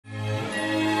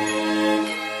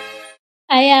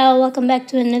Hiya, welcome back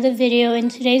to another video. In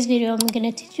today's video, I'm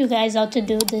gonna teach you guys how to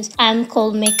do this I'm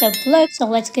cold makeup look. So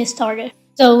let's get started.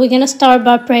 So we're gonna start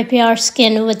by prepping our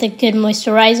skin with a good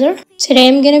moisturizer. Today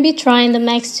I'm gonna be trying the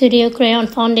MAC Studio Crayon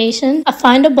Foundation. I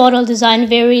find the bottle design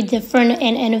very different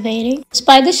and innovative.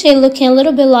 Despite the shade looking a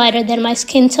little bit lighter than my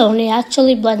skin tone, it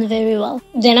actually blends very well.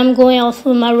 Then I'm going off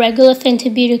with my regular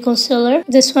Fenty Beauty concealer.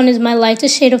 This one is my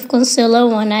lightest shade of concealer,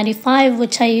 195,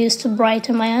 which I use to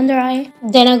brighten my under eye.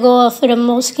 Then I go off with a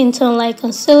more skin tone light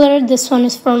concealer. This one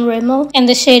is from Rimmel and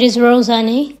the shade is Rose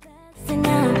Honey.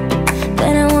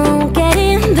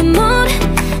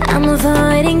 I'm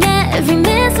avoiding every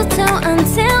mistletoe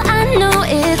until I know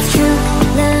it's true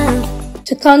love.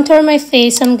 To contour my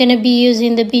face, I'm gonna be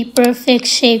using the Be Perfect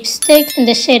Shape Stick in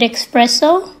the shade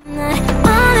Espresso.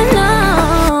 On and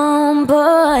on,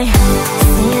 boy.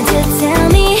 Santa, tell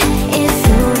me if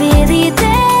you're really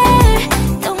there.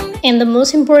 And the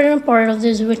most important part of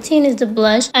this routine is the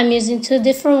blush. I'm using two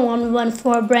different ones, one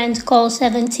for a brand called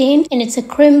 17, and it's a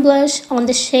cream blush on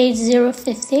the shade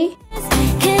 050.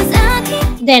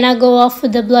 Then I go off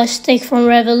with the blush stick from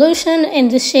Revolution and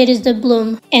the shade is the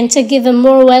Bloom. And to give a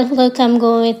more wet look, I'm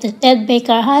going with the Ted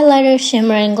Baker highlighter,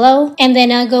 Shimmer and Glow. And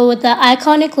then I go with the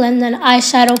iconic London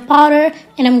eyeshadow powder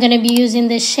and I'm going to be using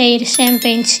the shade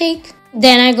Champagne Cheek.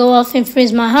 Then I go off and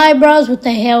freeze my eyebrows with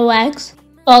the hair wax.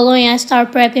 Following, I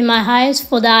start prepping my eyes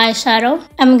for the eyeshadow.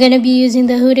 I'm going to be using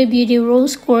the Huda Beauty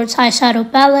Rose Quartz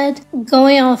eyeshadow palette.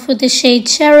 Going off with the shade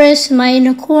Cherish, my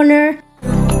inner corner.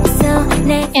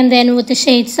 And then with the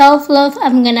shade Self Love,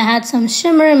 I'm gonna add some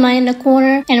shimmer in my inner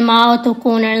corner and my outer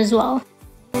corner as well.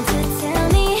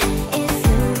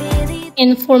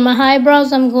 And for my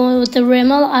eyebrows, I'm going with the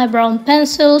Rimmel Eyebrow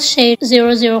Pencil shade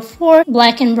 004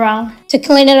 Black and Brown. To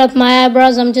clean it up my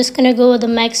eyebrows, I'm just gonna go with the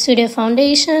MAC Studio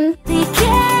Foundation.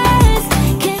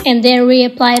 And then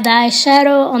reapply the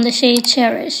eyeshadow on the shade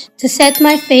Cherish. To set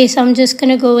my face, I'm just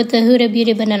gonna go with the Huda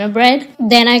Beauty Banana Bread.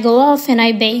 Then I go off and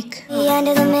I bake.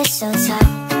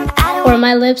 For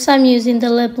my lips, I'm using the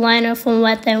lip liner from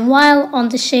Wet n Wild on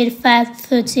the shade Fat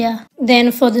Fuchsia.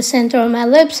 Then for the center of my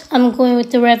lips, I'm going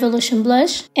with the Revolution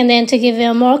blush. And then to give it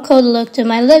a more cold look to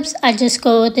my lips, I just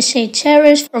go with the shade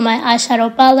Cherish for my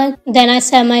eyeshadow palette. Then I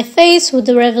set my face with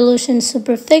the Revolution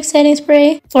Super Fix Setting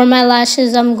Spray. For my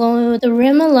lashes, I'm going with the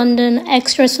Rimmel London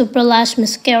Extra Super Lash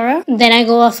Mascara. Then I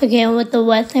go off again with the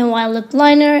Wet n Wild lip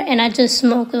liner and I just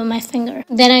smoke it with my finger.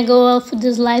 Then I go off with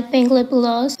this light pink lip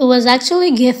gloss. It was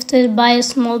actually gifted by a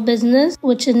small business,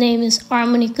 which the name is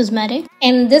Harmony Cosmetic.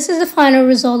 And this is the final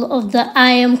result of the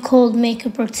I Am Cold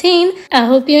makeup routine. I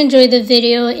hope you enjoyed the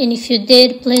video, and if you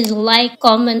did, please like,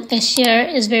 comment and share.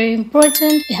 It's very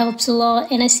important. It helps a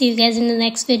lot, and I see you guys in the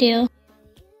next video.